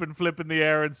jump and flip in the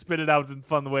air and spit it out in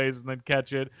fun ways and then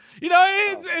catch it.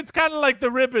 It's kind of like the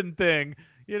ribbon thing.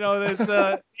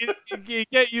 It's you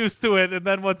get used to it, and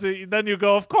then then you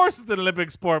go, of course it's an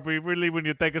Olympic sport. But really, when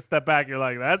you take a step back, you're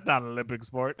like, that's not an Olympic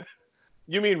sport.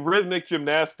 You mean rhythmic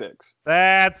gymnastics?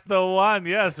 That's the one.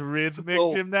 Yes, rhythmic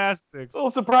gymnastics. A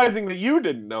little surprising that you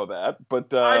didn't know that,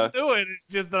 but I knew it. It's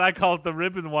just that I call it the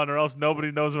ribbon one, or else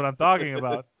nobody knows what I'm talking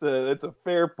about. It's a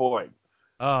fair point.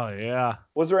 Oh yeah.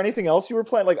 Was there anything else you were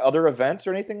planning, like other events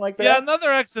or anything like that? Yeah,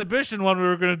 another exhibition one we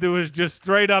were going to do is just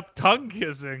straight up tongue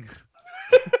kissing.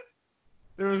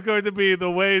 There was going to be the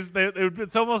ways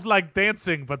it's almost like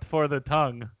dancing, but for the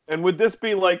tongue. And would this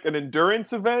be like an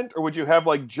endurance event, or would you have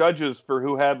like judges for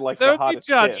who had like there the hottest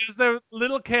would be judges. There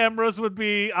little cameras would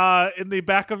be in the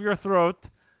back of your throat,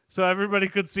 so everybody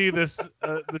could see this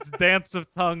this dance of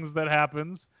tongues that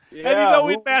happens. Yeah, and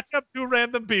we'd match up two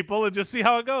random people and just see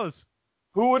how it goes.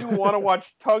 Who wouldn't want to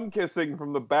watch tongue kissing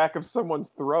from the back of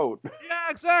someone's throat? Yeah,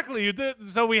 exactly. You did.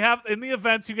 So we have in the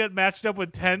events, you get matched up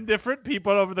with 10 different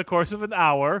people over the course of an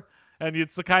hour, and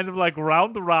it's the kind of like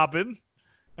round robin,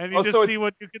 and you just see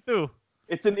what you can do.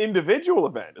 It's an individual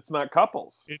event. It's not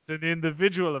couples. It's an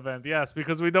individual event, yes,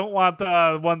 because we don't want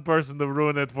one person to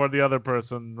ruin it for the other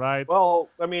person, right? Well,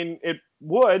 I mean, it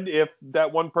would if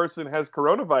that one person has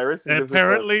coronavirus.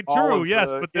 Apparently true,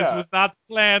 yes, but this was not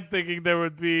planned thinking there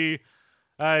would be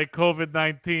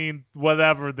COVID-19,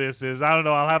 whatever this is. I don't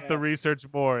know. I'll have to research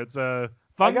more. It's a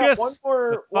fungus.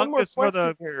 One more for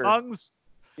the here. lungs.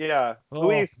 Yeah. Oh,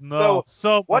 Luis, no.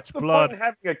 So what's much the blood. point in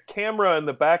having a camera in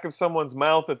the back of someone's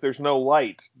mouth if there's no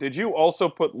light? Did you also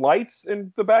put lights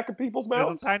in the back of people's Little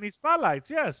mouths? tiny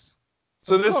spotlights, yes.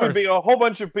 So this would be a whole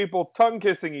bunch of people tongue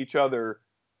kissing each other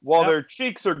while their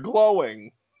cheeks are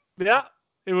glowing. Yeah.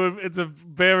 It's a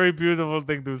very beautiful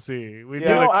thing to see.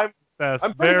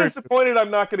 I'm pretty disappointed I'm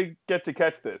not going to get to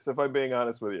catch this, if I'm being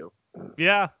honest with you.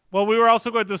 Yeah. Well, we were also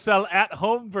going to sell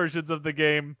at-home versions of the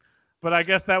game, but I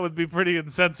guess that would be pretty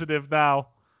insensitive now.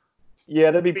 Yeah,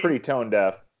 that'd be pretty tone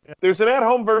deaf. There's an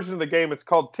at-home version of the game. It's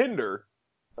called Tinder,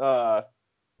 but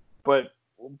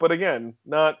again,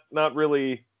 not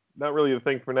really the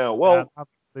thing for now. Well, not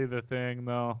really the thing,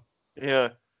 no. Yeah.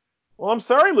 Well, I'm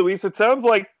sorry, Luis. It sounds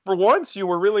like for once you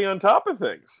were really on top of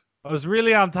things. I was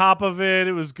really on top of it.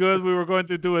 It was good. We were going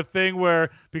to do a thing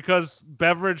where, because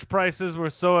beverage prices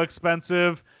were so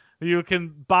expensive, you can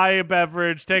buy a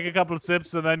beverage, take a couple of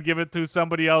sips, and then give it to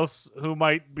somebody else who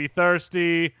might be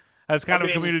thirsty as kind of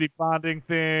a community bonding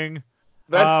thing.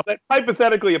 That's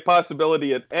hypothetically a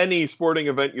possibility at any sporting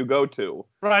event you go to.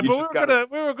 Right, but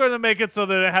we were gonna make it so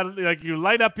that it had like you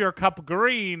light up your cup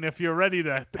green if you're ready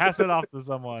to pass it off to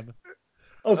someone.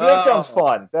 Oh, so that sounds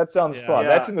fun. That sounds fun. Yeah.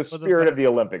 That's in the spirit of the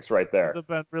Olympics right there. It would have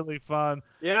been really fun.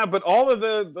 Yeah, but all of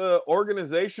the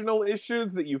organizational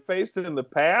issues that you faced in the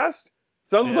past,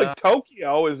 sounds like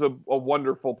Tokyo is a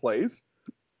wonderful place.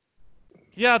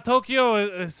 Yeah, Tokyo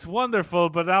is wonderful,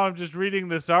 but now I'm just reading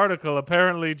this article.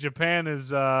 Apparently, Japan is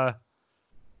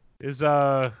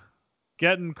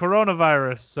getting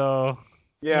coronavirus, so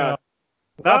not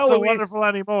so wonderful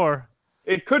anymore.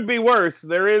 It could be worse.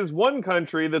 There is one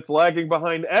country that's lagging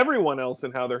behind everyone else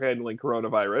in how they're handling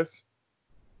coronavirus.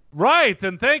 Right,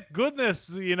 and thank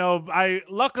goodness,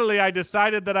 luckily I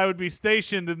decided that I would be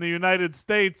stationed in the United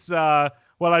States while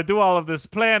I do all of this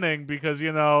planning because,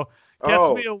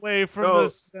 gets me away from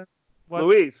this.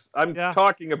 Luis, I'm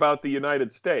talking about the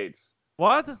United States.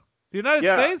 What? The United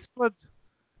States? But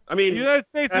I mean, the United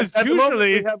States is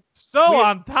usually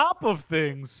on top of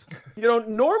things.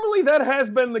 Normally that has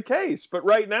been the case, but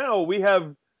right now we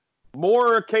have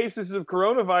more cases of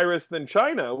coronavirus than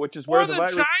China, which is where the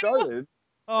virus started.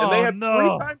 Oh, and they had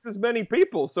no. 3 times as many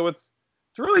people. So it's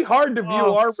really hard to view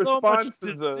our so response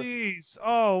much as a. disease.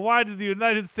 Oh, why did the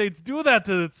United States do that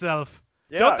to itself?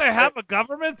 Yeah, Don't they have a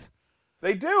government?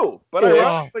 They do, but Yeah.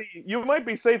 ironically, you might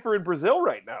be safer in Brazil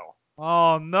right now.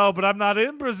 Oh, no, but I'm not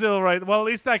in Brazil right. Well, at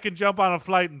least I can jump on a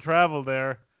flight and travel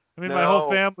there. I mean, my whole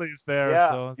No. family's there. Yeah,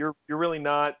 So you're really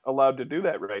not allowed to do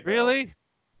that right now. really?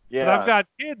 Yeah, But I've got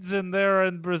kids in there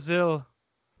in Brazil.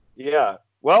 yeah.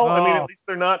 Well, I mean, Oh. at least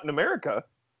they're not in America.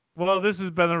 Well, this has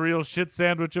been a real shit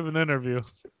sandwich of an interview.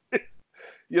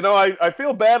 You know, I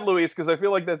feel bad, Luis, because I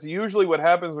feel like that's usually what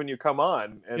happens when you come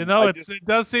on. And You know, I it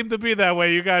does seem to be that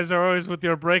way. You guys are always with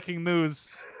your breaking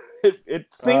news.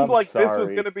 it seemed I'm like this was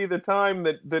sorry. going to be the time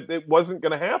that it wasn't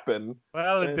going to happen.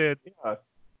 Well, it And, did. Yeah.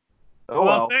 Oh,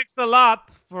 well, thanks a lot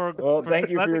for. Well, thank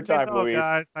you for letting your me time, know, Luis.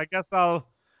 guys. I guess I'll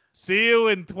see you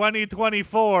in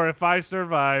 2024 if I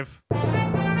survive.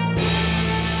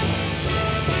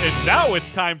 And now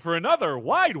it's time for another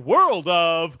wide world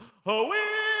of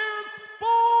weird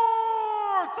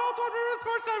sports. That's what weird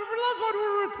sports time. Everybody loves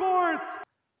weird sports.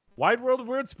 Wide world of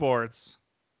weird sports.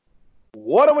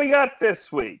 What do we got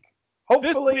this week? This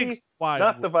Hopefully, week's wide.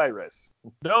 not the virus.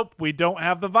 Nope, we don't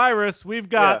have the virus. We've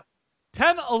got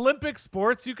 10 Olympic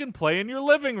sports you can play in your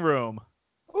living room.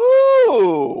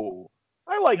 Ooh,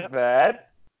 I like Yep.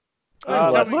 that.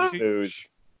 Less Luke. news.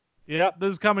 Yep, this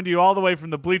is coming to you all the way from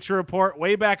the Bleacher Report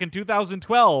way back in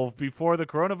 2012 before the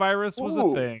coronavirus was a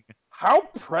Ooh. thing. How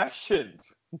prescient.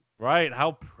 Right,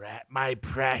 how my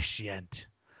prescient.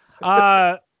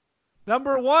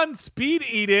 Number 1, speed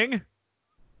eating.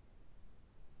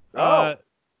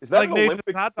 Is that like an Nathan's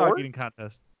Olympic hot dog sport? eating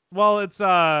contest. Well, it's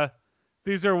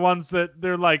these are ones that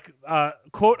they're like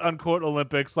quote unquote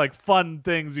Olympics, like fun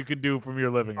things you can do from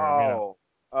your living room. You know?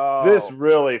 Oh. This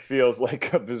really feels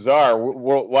like a bizarre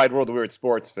wide world of weird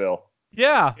sports, Phil.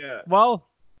 Yeah. Yeah. Well,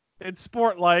 it's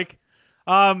sport-like.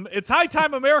 It's high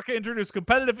time America introduced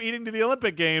competitive eating to the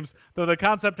Olympic Games, though the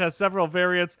concept has several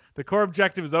variants. The core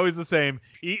objective is always the same: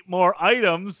 eat more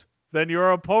items than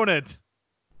your opponent.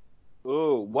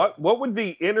 Ooh, what would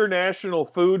the international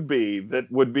food be that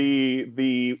would be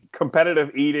the competitive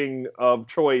eating of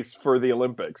choice for the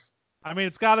Olympics? I mean,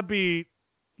 it's got to be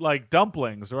like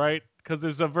dumplings, right? Because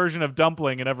there's a version of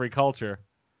dumpling in every culture.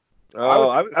 Oh,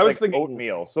 I was like thinking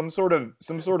oatmeal, some sort of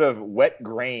wet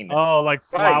grain. Oh, like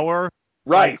flour.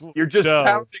 rice. Like You're just dough.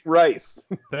 pounding rice.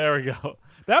 There we go.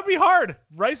 That'd be hard.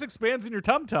 Rice expands in your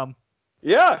tum tum.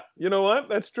 Yeah, you know what?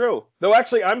 That's true. Though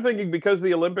actually, I'm thinking because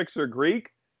the Olympics are Greek,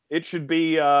 it should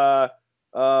be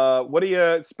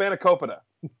spanakopita.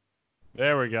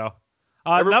 There we go.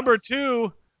 Everybody's- Number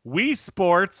 2, Wii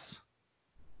Sports.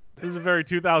 This is a very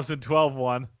 2012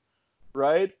 one.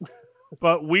 Right?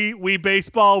 But we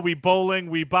baseball, we bowling,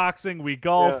 we boxing, we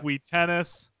golf, Yeah. we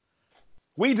tennis.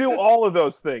 We do all of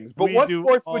those things. But We what do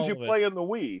sports would all you of it. play in the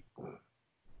Wii?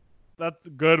 That's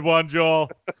a good one, Joel.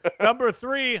 Number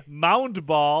 3, mound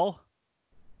ball.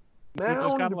 Which is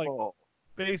kinda like- Moundball.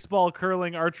 Baseball,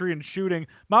 curling, archery, and shooting.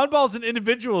 Mound ball is an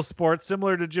individual sport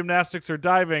similar to gymnastics or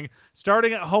diving.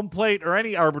 Starting at home plate or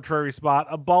any arbitrary spot,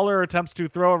 a baller attempts to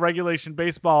throw a regulation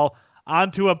baseball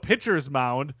onto a pitcher's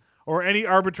mound or any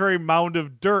arbitrary mound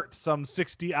of dirt some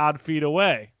 60-odd feet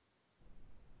away.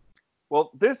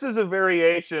 Well, this is a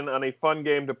variation on a fun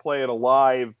game to play at a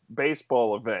live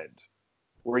baseball event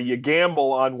where you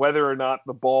gamble on whether or not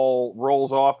the ball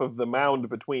rolls off of the mound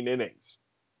between innings,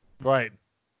 Right.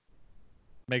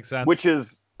 Makes sense. which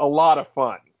is a lot of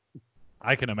fun.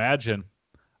 I can imagine.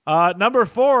 Number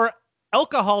 4,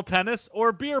 alcohol tennis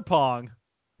or beer pong.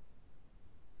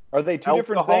 Are they two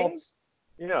different Alcohol. things?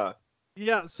 Yeah.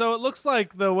 Yeah, so it looks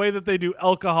like the way that they do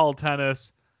alcohol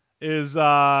tennis is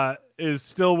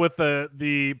still with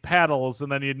the paddles,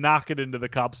 and then you knock it into the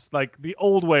cups, like the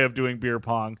old way of doing beer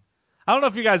pong. I don't know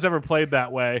if you guys ever played that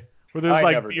way, where there's I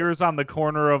like never did. beers on the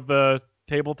corner of the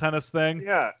table tennis thing.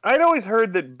 Yeah. I'd always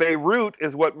heard that Beirut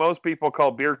is what most people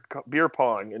call beer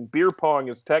pong, and beer pong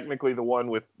is technically the one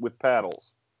with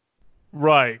paddles.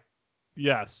 Right.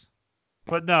 Yes.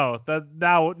 But no, that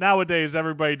nowadays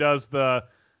everybody does the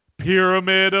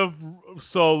pyramid of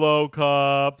solo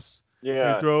cups.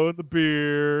 Yeah. You throw in the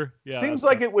beer. Yeah. Seems that's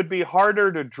like it would be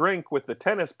harder to drink with the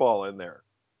tennis ball in there.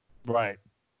 right.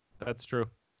 That's true.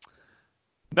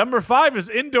 Number 5 is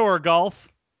indoor golf.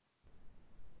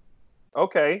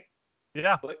 Okay.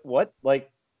 Yeah. Like what? Like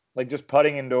just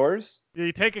putting indoors?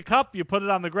 You take a cup, you put it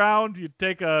on the ground. You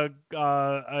take a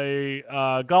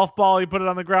golf ball, you put it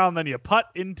on the ground, then you putt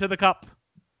into the cup.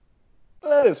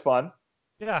 That is fun.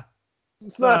 Yeah.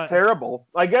 It's not terrible.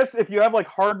 I guess if you have like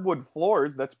hardwood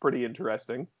floors, that's pretty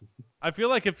interesting. I feel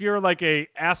like if you're like a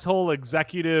asshole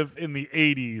executive in the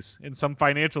 80s in some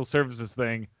financial services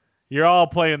thing, you're all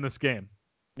playing this game.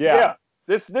 Yeah.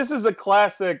 This is a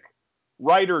classic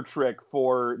writer trick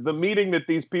for the meeting that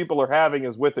these people are having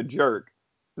is with a jerk.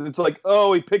 It's like,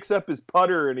 oh, he picks up his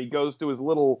putter and he goes to his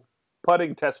little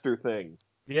putting tester thing.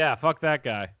 Yeah, fuck that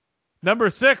guy. Number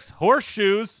 6,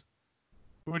 horseshoes,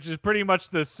 which is pretty much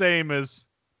the same as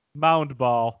mound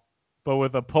ball, but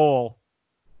with a pole.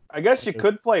 I guess you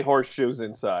could play horseshoes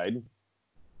inside.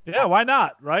 Yeah, why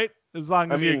not, right? As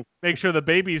long as you make sure the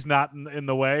baby's not in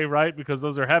the way, right? Because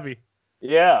those are heavy.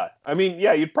 Yeah. I mean,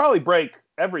 yeah, you'd probably break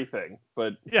everything,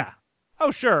 but... Yeah.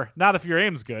 Oh, sure. Not if your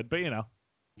aim's good, but you know.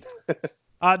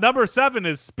 Number 7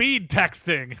 is speed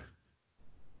texting.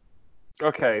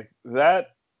 Okay,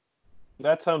 that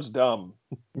sounds dumb.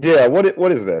 Yeah,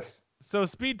 what is this? So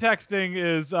speed texting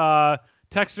is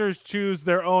texters choose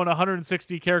their own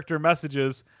 160-character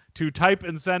messages to type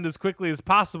and send as quickly as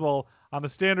possible on a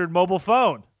standard mobile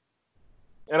phone.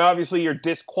 And obviously you're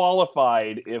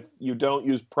disqualified if you don't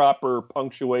use proper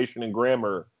punctuation and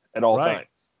grammar at all times.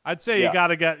 I'd say you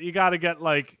gotta get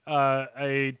like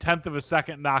a tenth of a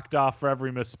second knocked off for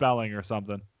every misspelling or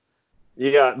something.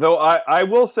 Yeah, though I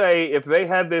will say if they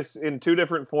had this in two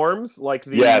different forms, like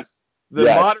the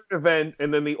modern event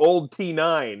and then the old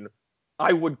T9,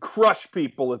 I would crush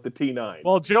people at the T9.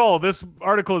 Well, Joel, this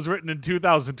article was written in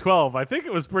 2012. I think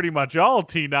it was pretty much all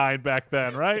T9 back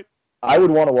then, right? I would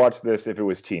want to watch this if it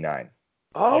was T9.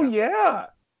 Oh, yeah.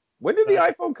 When did the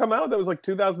iPhone come out? That was like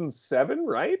 2007,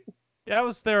 right? Yeah, it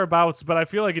was thereabouts, but I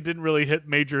feel like it didn't really hit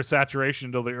major saturation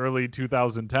until the early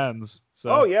 2010s. So.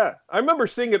 Oh, yeah. I remember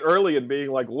seeing it early and being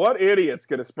like, what idiot's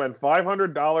going to spend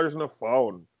 $500 on a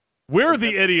phone? We're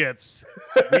the idiots.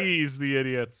 We's the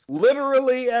idiots.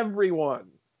 Literally everyone.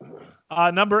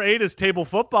 Number 8 is table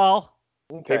football.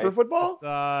 Okay. Paper football?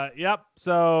 Yep.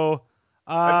 So,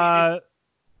 I mean,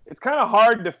 it's kind of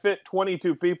hard to fit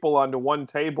 22 people onto one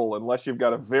table unless you've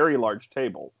got a very large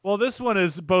table. Well, this one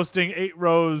is boasting 8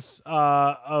 rows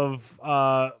of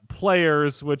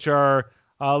players, which are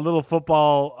little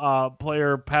football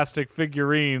player plastic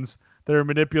figurines that are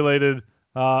manipulated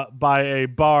by a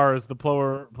bar as the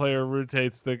player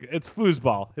rotates. It's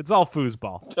foosball. It's all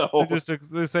foosball. Oh.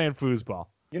 They're saying foosball.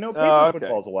 You know, paper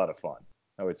football's a lot of fun,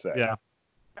 I would say. Yeah.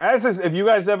 Have you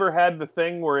guys ever had the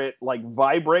thing where it like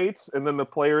vibrates and then the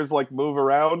players like move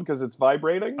around because it's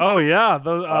vibrating? Oh yeah,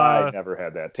 I never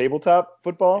had that. Tabletop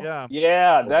football?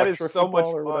 Yeah, that is so much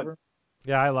fun.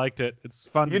 Yeah, I liked it. It's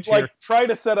fun. You'd like try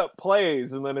to set up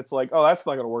plays and then it's like, oh, that's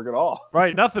not going to work at all.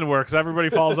 Right, nothing works. Everybody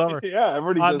falls over. Yeah,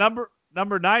 everybody.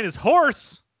 Number 9 is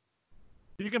horse.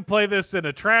 You can play this in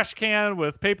a trash can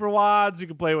with paper wads. You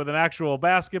can play with an actual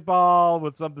basketball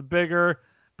with something bigger,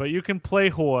 but you can play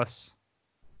horse.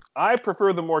 I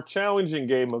prefer the more challenging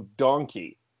game of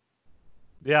donkey.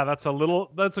 Yeah, that's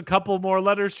a couple more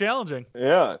letters challenging.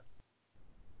 Yeah.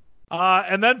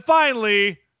 And then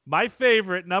finally, my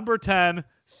favorite, number 10,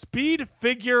 speed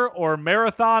figure or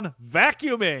marathon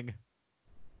vacuuming.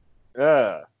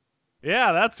 Yeah.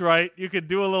 Yeah, that's right. You could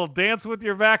do a little dance with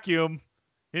your vacuum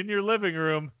in your living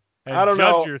room and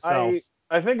judge yourself.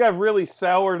 I think I've really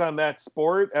soured on that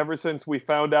sport ever since we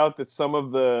found out that some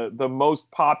of the most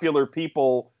popular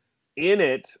people in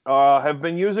it have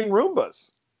been using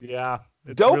Roombas. Yeah,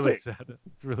 it's Doping. Really sad.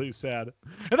 It's really sad.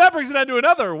 And that brings it on to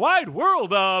another wide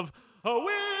world of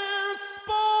weird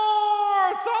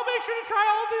sports. So make sure to try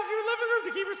all of these in your living room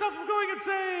to keep yourself from going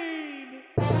insane.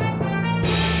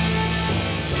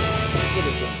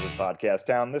 Citizens of Podcast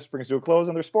Town, this brings to a close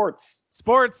on their sports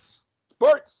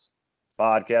podcast.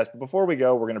 But before we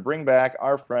go, we're going to bring back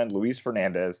our friend Luis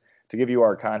Fernandez to give you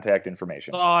our contact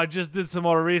information. Oh, I just did some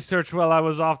more research while I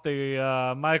was off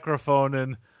the microphone,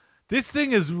 and this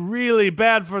thing is really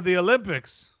bad for the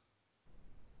Olympics.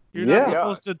 You're not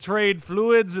supposed to trade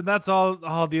fluids, and that's all.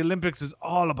 Oh, the Olympics is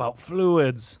all about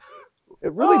fluids.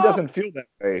 It really doesn't feel that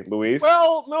way, Luis.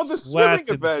 Well, no, the swimming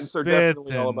events are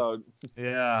definitely all about.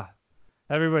 Yeah.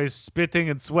 Everybody's spitting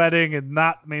and sweating and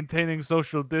not maintaining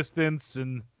social distance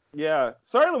and. Yeah.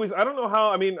 Sorry, Luis. I don't know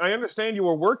how. I mean, I understand you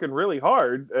were working really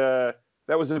hard. That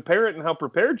was apparent in how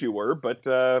prepared you were. But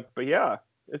yeah,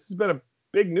 this has been a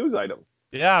big news item.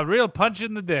 Yeah, real punch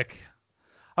in the dick.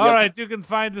 All right, you can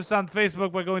find us on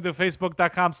Facebook by going to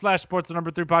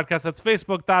facebook.com/sports3podcast. That's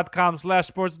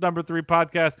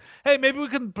facebook.com/sports3podcast. Hey, maybe we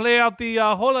can play out the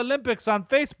whole Olympics on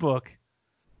Facebook.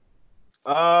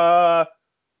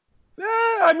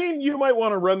 I mean, you might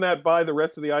want to run that by the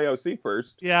rest of the IOC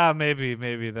first. Yeah, maybe.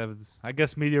 I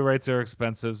guess media rights are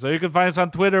expensive. So you can find us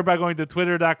on Twitter by going to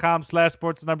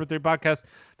twitter.com/sports3podcast.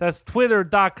 That's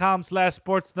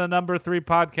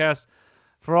twitter.com/sports3podcast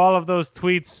for all of those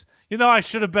tweets. You know, I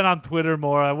should have been on Twitter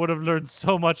more. I would have learned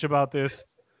so much about this.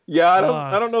 Yeah,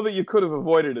 I don't know that you could have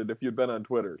avoided it if you'd been on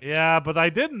Twitter. Yeah, but I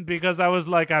didn't because I was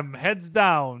like, I'm heads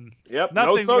down. Yep,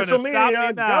 Nothing's no going to social stop media.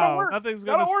 me now. Nothing's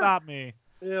going to stop me.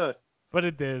 Yeah. But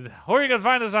it did. Or you can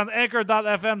find us on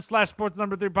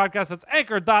anchor.fm/sports3podcast. That's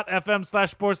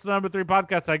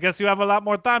anchor.fm/sports3podcast. I guess you have a lot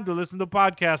more time to listen to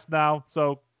podcasts now,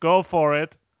 so go for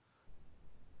it.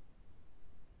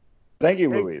 Thank you,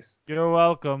 Luis. You're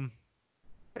welcome.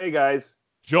 Hey, guys.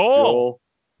 Joel.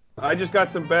 I just got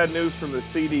some bad news from the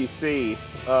CDC.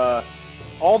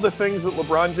 All the things that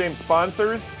LeBron James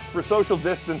sponsors, for social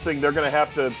distancing, they're going to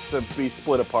have to be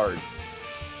split apart.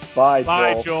 Bye,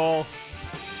 Bye, Joel.